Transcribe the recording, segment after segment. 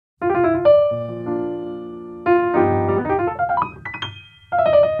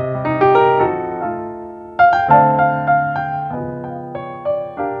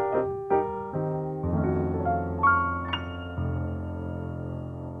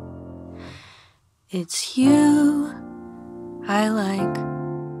It's you I like.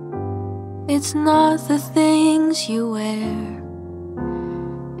 It's not the things you wear.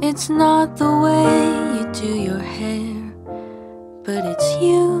 It's not the way you do your hair. But it's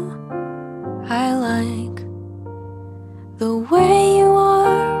you I like. The way you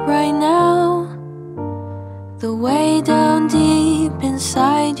are right now. The way down deep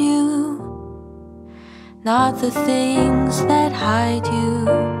inside you. Not the things that hide you.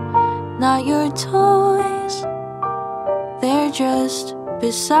 Not your toys, they're just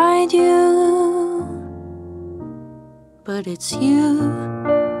beside you. But it's you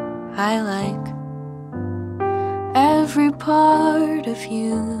I like. Every part of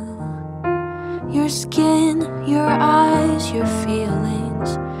you. Your skin, your eyes, your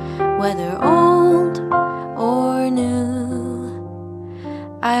feelings, whether old or new.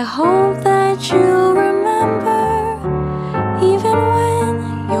 I hope that you remember, even when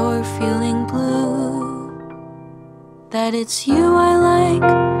you're feeling blue, that it's you I like,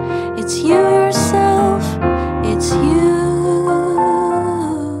 it's you yourself, it's you.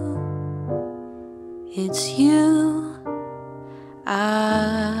 It's you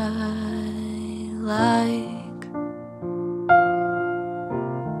I like.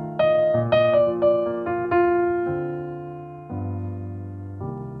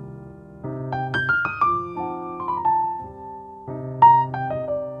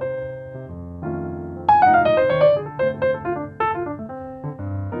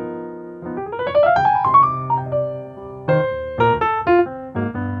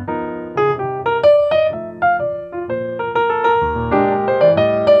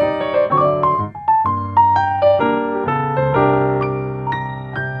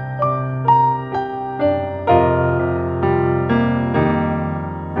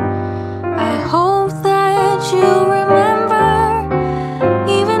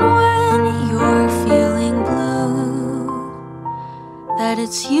 That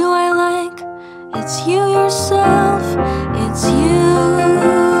it's you I like, it's you yourself, it's you.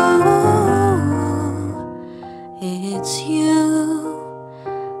 It's you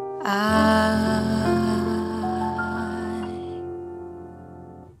I